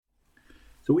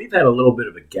So we've had a little bit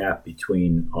of a gap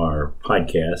between our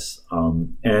podcasts,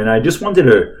 and I just wanted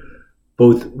to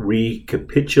both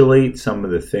recapitulate some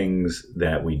of the things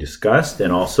that we discussed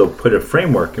and also put a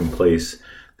framework in place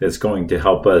that's going to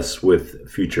help us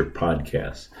with future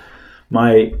podcasts.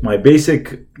 My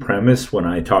basic premise when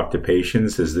I talk to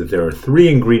patients is that there are three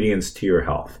ingredients to your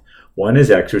health. One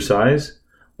is exercise,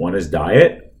 one is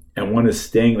diet, and one is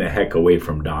staying the heck away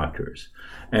from doctors.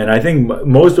 And I think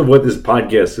most of what this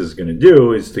podcast is going to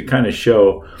do is to kind of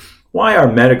show why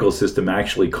our medical system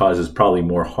actually causes probably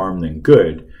more harm than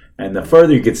good. And the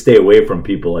further you could stay away from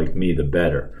people like me, the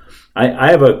better. I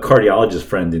have a cardiologist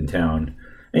friend in town,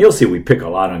 and you'll see we pick a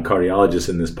lot on cardiologists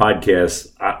in this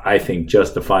podcast, I think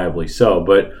justifiably so.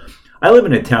 But I live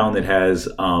in a town that has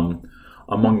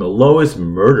among the lowest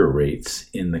murder rates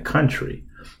in the country.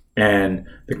 And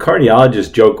the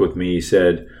cardiologist joked with me, he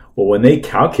said, well, when they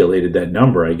calculated that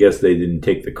number, I guess they didn't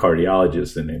take the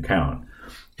cardiologist into account.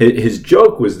 His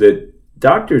joke was that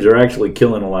doctors are actually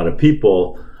killing a lot of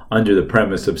people under the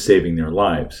premise of saving their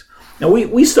lives. Now,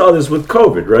 we saw this with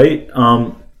COVID, right?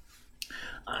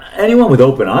 Anyone with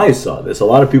open eyes saw this. A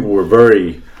lot of people were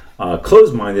very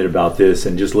closed-minded about this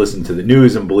and just listened to the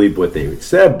news and believed what they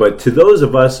said. But to those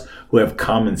of us who have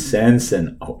common sense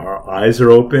and our eyes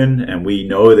are open and we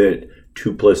know that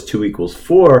 2 + 2 =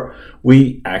 4,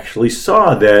 we actually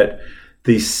saw that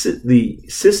the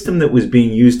system that was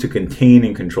being used to contain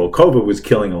and control COVID was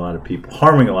killing a lot of people,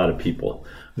 harming a lot of people,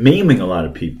 maiming a lot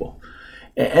of people.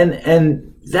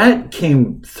 And that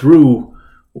came through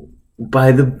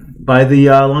by the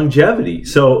longevity.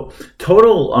 So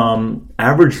total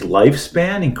average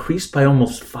lifespan decreased by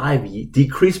almost 5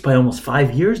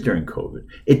 years during COVID.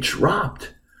 It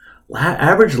dropped.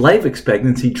 Average life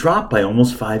expectancy dropped by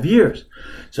almost 5 years.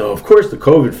 So, of course, the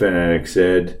COVID fanatics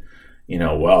said,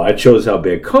 well, that shows how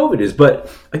bad COVID is.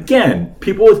 But again,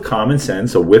 people with common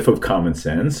sense, a whiff of common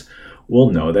sense, will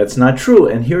know that's not true.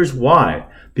 And here's why.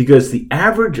 Because the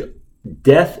average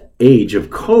death age of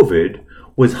COVID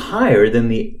was higher than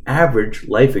the average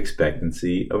life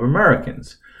expectancy of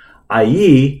Americans,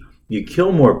 i.e., you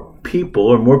kill more people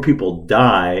or more people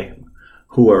die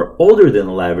who are older than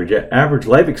the average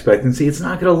life expectancy. It's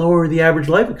not going to lower the average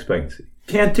life expectancy.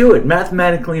 Can't do it.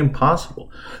 Mathematically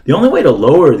impossible. The only way to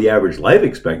lower the average life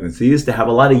expectancy is to have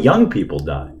a lot of young people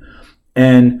die.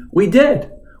 And we did.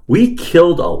 We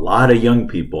killed a lot of young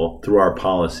people through our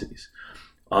policies.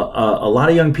 A lot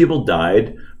of young people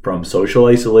died from social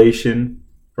isolation,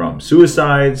 from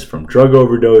suicides, from drug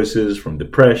overdoses, from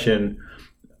depression,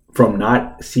 from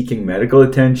not seeking medical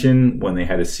attention when they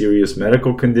had a serious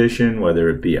medical condition, whether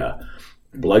it be a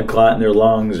blood clot in their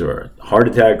lungs or a heart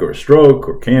attack or a stroke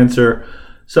or cancer.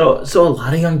 So a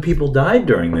lot of young people died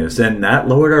during this, and that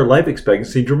lowered our life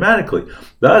expectancy dramatically.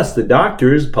 Thus, the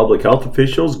doctors, public health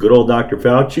officials, good old Dr.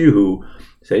 Fauci, who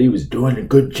said he was doing a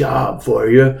good job for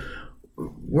you,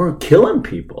 were killing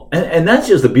people. And that's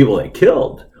just the people they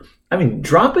killed. I mean,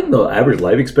 dropping the average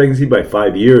life expectancy by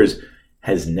 5 years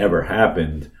has never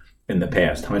happened in the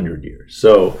past 100 years.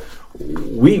 So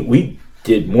we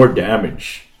did more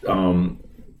damage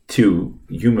to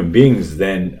human beings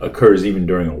than occurs even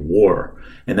during a war,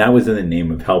 and that was in the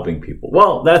name of helping people.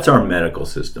 Well, that's our medical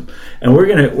system, and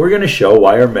we're gonna show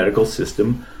why our medical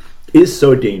system is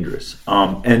so dangerous.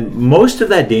 And most of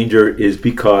that danger is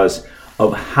because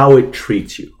of how it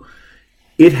treats you.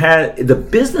 The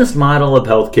business model of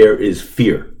healthcare is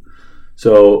fear.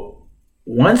 So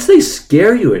once they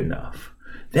scare you enough,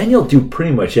 then you'll do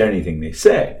pretty much anything they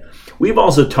say. We've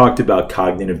also talked about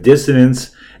cognitive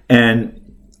dissonance, and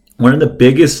one of the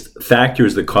biggest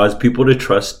factors that cause people to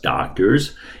trust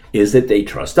doctors is that they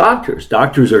trust doctors.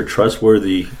 Doctors are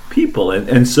trustworthy people,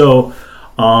 and so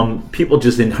people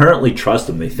just inherently trust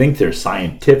them. They think they're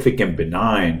scientific and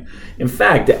benign. In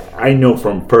fact, I know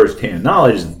from firsthand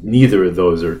knowledge, neither of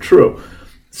those are true.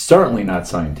 Certainly not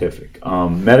scientific.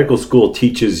 Medical school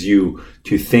teaches you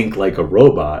to think like a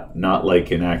robot, not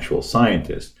like an actual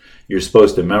scientist. You're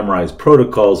supposed to memorize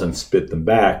protocols and spit them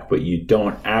back, but you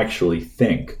don't actually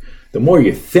think. The more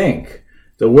you think,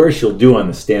 the worse you'll do on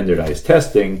the standardized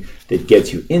testing that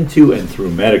gets you into and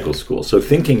through medical school. So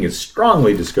thinking is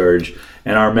strongly discouraged,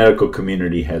 and our medical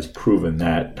community has proven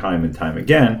that time and time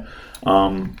again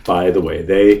by the way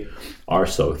they are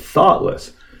so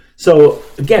thoughtless. So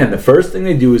again, the first thing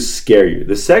they do is scare you.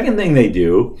 The second thing they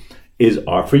do is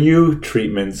offer you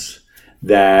treatments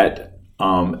that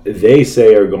they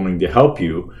say are going to help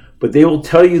you, but they will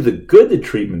tell you the good the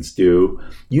treatments do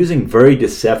using very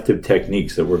deceptive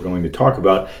techniques that we're going to talk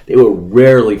about. They will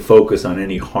rarely focus on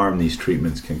any harm these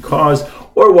treatments can cause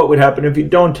or what would happen if you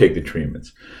don't take the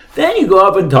treatments. Then you go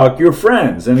off and talk to your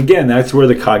friends. And again, that's where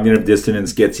the cognitive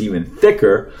dissonance gets even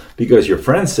thicker, because your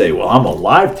friends say, well, I'm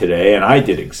alive today and I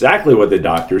did exactly what the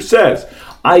doctor says,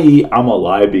 i.e. I'm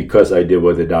alive because I did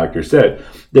what the doctor said.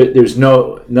 There's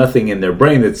nothing in their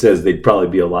brain that says they'd probably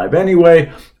be alive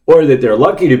anyway, or that they're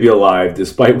lucky to be alive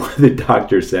despite what the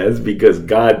doctor says, because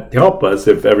God help us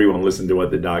if everyone listened to what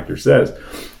the doctor says.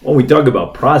 When we talk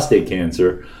about prostate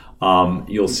cancer,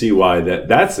 you'll see why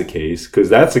that's the case, because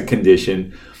that's a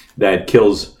condition that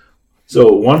kills.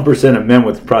 So 1% of men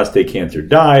with prostate cancer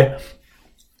die,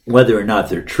 whether or not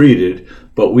they're treated,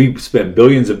 but we spend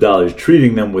billions of dollars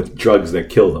treating them with drugs that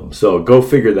kill them. So go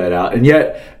figure that out. And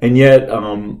yet,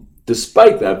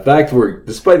 despite the fact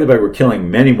we're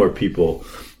killing many more people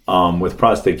with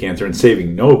prostate cancer and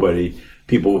saving nobody,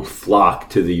 people flock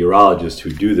to the urologists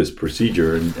who do this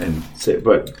procedure and say,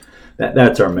 but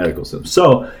that's our medical system.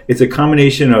 So it's a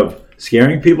combination of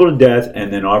scaring people to death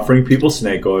and then offering people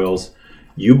snake oils.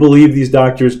 You believe these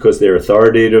doctors because they're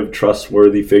authoritative,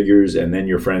 trustworthy figures, and then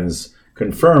your friends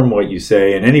confirm what you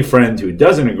say. And any friend who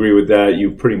doesn't agree with that,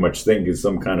 you pretty much think is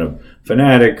some kind of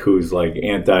fanatic who's like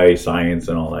anti-science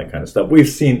and all that kind of stuff. We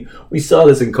saw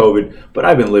this in COVID, but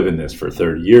I've been living this for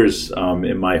 30 years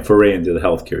in my foray into the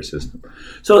healthcare system.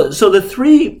 So the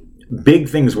three big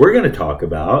things we're going to talk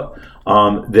about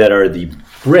that are the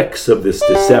bricks of this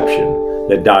deception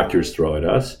that doctors throw at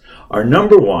us are,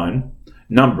 number one,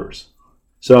 numbers.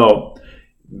 So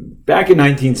back in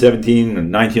 1917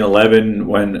 and 1911,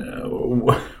 when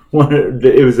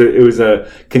it was a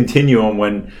continuum,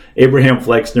 when Abraham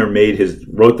Flexner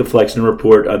wrote the Flexner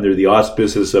Report under the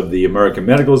auspices of the American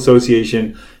Medical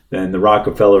Association and the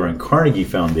Rockefeller and Carnegie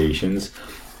Foundations,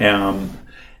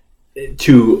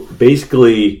 to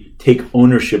basically take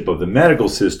ownership of the medical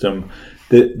system.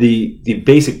 The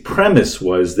basic premise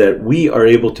was that we are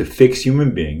able to fix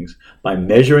human beings by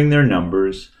measuring their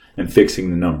numbers and fixing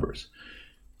the numbers.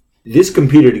 This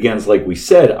competed against, like we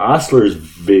said, Osler's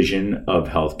vision of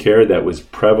healthcare that was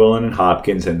prevalent in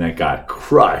Hopkins and that got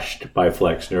crushed by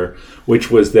Flexner, which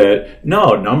was that,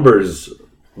 no, numbers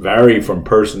vary from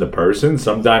person to person.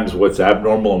 Sometimes what's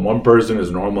abnormal in one person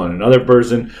is normal in another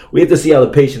person. We have to see how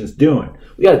the patient's doing.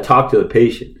 We got to talk to the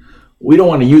patient. We don't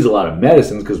want to use a lot of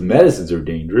medicines because medicines are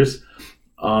dangerous.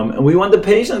 And we want the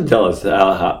patient to tell us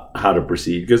how to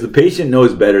proceed, because the patient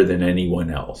knows better than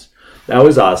anyone else. That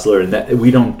was Osler, and that we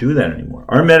don't do that anymore.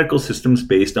 Our medical system's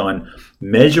based on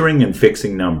measuring and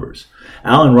fixing numbers.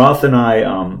 Alan Roth and I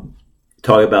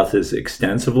talk about this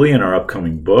extensively in our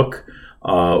upcoming book,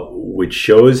 which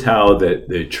shows how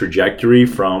the trajectory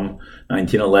from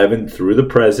 1911 through the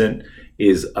present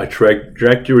is a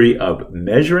trajectory of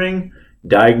measuring,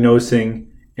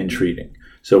 diagnosing, and treating.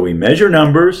 So we measure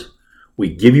numbers, we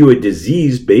give you a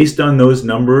disease based on those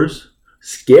numbers,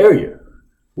 scare you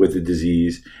with the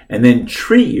disease, and then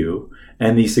treat you,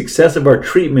 and the success of our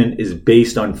treatment is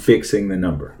based on fixing the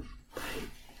number.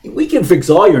 We can fix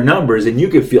all your numbers and you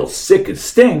can feel sick as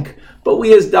stink, but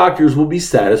we as doctors will be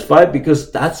satisfied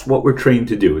because that's what we're trained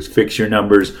to do, is fix your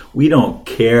numbers. We don't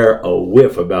care a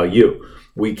whiff about you.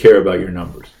 We care about your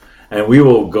numbers. And we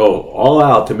will go all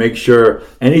out to make sure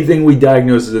anything we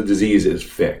diagnose as a disease is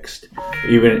fixed,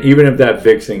 even if that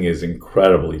fixing is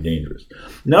incredibly dangerous.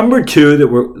 Number two,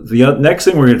 the next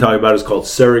thing we're going to talk about is called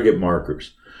surrogate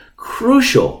markers.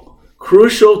 Crucial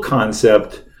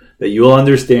concept that you'll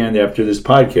understand after this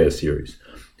podcast series.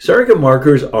 Surrogate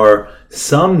markers are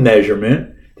some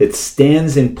measurement that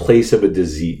stands in place of a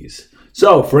disease.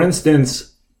 So, for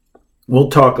instance, we'll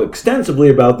talk extensively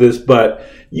about this, but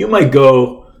you might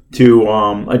go to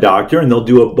a doctor and they'll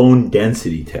do a bone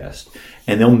density test,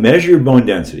 and they'll measure your bone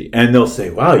density, and they'll say,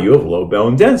 wow, you have low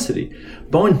bone density.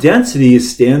 Bone density is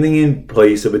standing in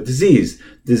place of a disease.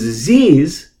 The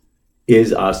disease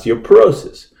is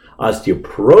osteoporosis.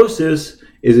 Osteoporosis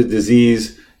is a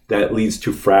disease that leads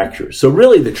to fractures. So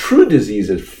really the true disease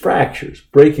is fractures,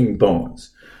 breaking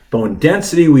bones. Bone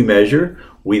density we measure.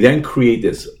 We then create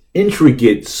this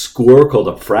intricate score called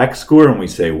a FRAX score, and we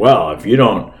say, well, if you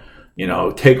don't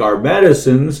take our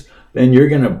medicines, then you're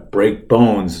going to break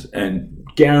bones, and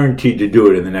guaranteed to do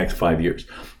it in the next 5 years.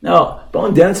 Now,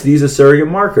 bone density is a surrogate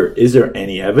marker. Is there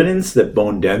any evidence that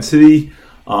bone density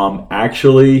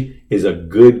actually is a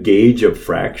good gauge of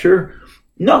fracture?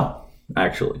 No,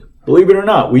 actually. Believe it or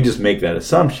not, we just make that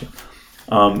assumption.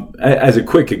 As a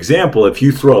quick example, if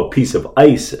you throw a piece of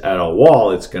ice at a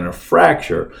wall, it's going to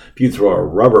fracture. If you throw a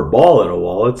rubber ball at a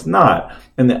wall, it's not.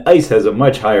 And the ice has a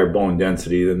much higher bone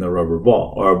density than the rubber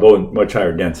ball, or a bone much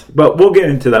higher density. But we'll get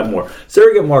into that more.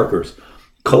 Surrogate markers.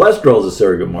 Cholesterol is a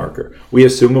surrogate marker. We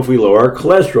assume if we lower our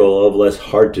cholesterol, we'll have less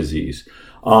heart disease.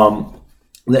 There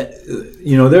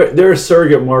are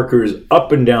surrogate markers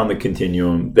up and down the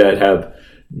continuum that have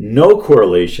no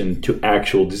correlation to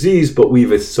actual disease, but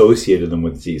we've associated them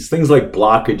with disease. Things like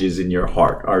blockages in your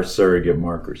heart are surrogate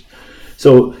markers.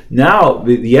 So now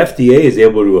the FDA is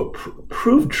able to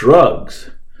approve drugs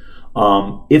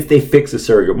if they fix a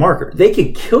surrogate marker. They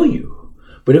could kill you,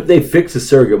 but if they fix a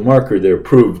surrogate marker, they're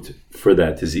approved for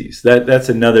that disease. That's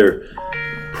another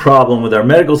problem with our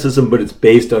medical system, but it's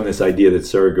based on this idea that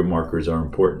surrogate markers are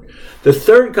important. The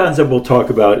third concept we'll talk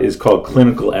about is called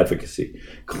clinical efficacy.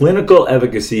 Clinical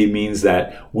efficacy means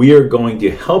that we are going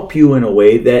to help you in a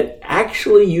way that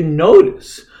actually you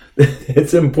notice.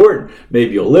 It's important.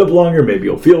 Maybe you'll live longer, maybe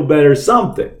you'll feel better,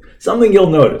 something you'll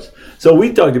notice. So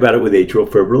we talked about it with atrial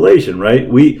fibrillation, right?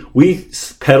 We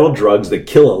peddle drugs that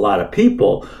kill a lot of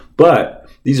people, but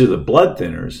these are the blood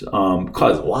thinners,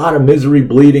 cause a lot of misery,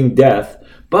 bleeding, death.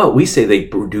 But we say they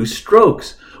reduce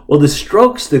strokes. Well, the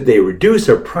strokes that they reduce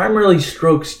are primarily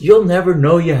strokes you'll never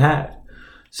know you had.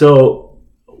 So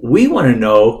we want to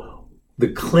know the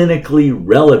clinically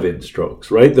relevant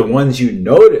strokes, right? The ones you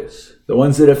notice, the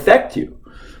ones that affect you.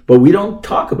 But we don't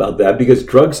talk about that because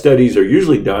drug studies are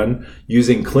usually done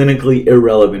using clinically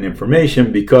irrelevant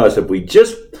information, because if we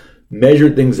just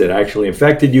measured things that actually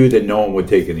affected you, then no one would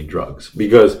take any drugs,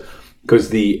 because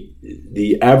the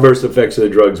adverse effects of the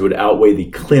drugs would outweigh the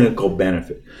clinical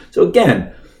benefit. So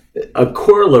again, a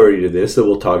corollary to this that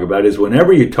we'll talk about is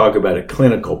whenever you talk about a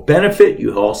clinical benefit,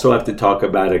 you also have to talk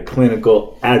about a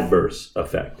clinical adverse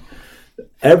effect.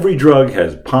 Every drug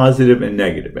has positive and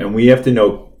negative, and we have to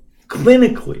know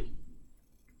clinically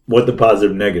what the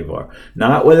positive and negative are.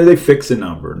 Not whether they fix a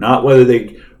number, not whether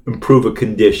they improve a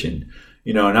condition,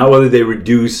 not whether they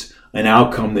reduce an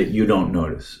outcome that you don't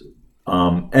notice.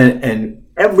 And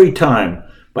every time,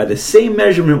 by the same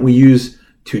measurement we use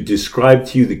to describe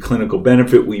to you the clinical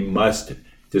benefit, we must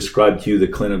describe to you the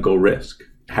clinical risk.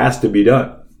 It has to be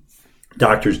done.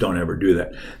 Doctors don't ever do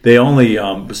that. They only,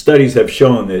 studies have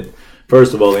shown that,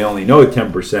 first of all, they only know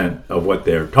 10% of what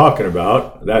they're talking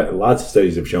about. Lots of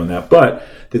studies have shown that, but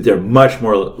that they're much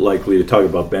more likely to talk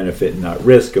about benefit and not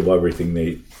risk of everything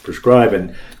they prescribe.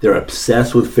 And they're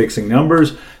obsessed with fixing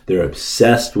numbers. They're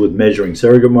obsessed with measuring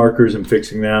surrogate markers and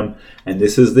fixing them. And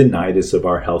this is the nidus of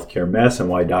our healthcare mess, and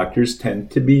why doctors tend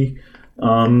to be,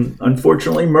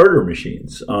 unfortunately, murder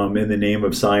machines in the name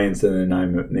of science and in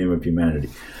the name of humanity.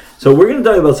 So we're going to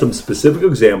talk about some specific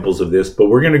examples of this, but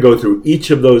we're going to go through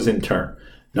each of those in turn.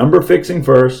 Number fixing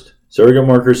first, surrogate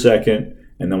marker second,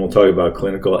 and then we'll talk about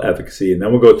clinical efficacy, and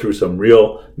then we'll go through some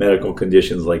real medical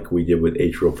conditions like we did with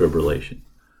atrial fibrillation.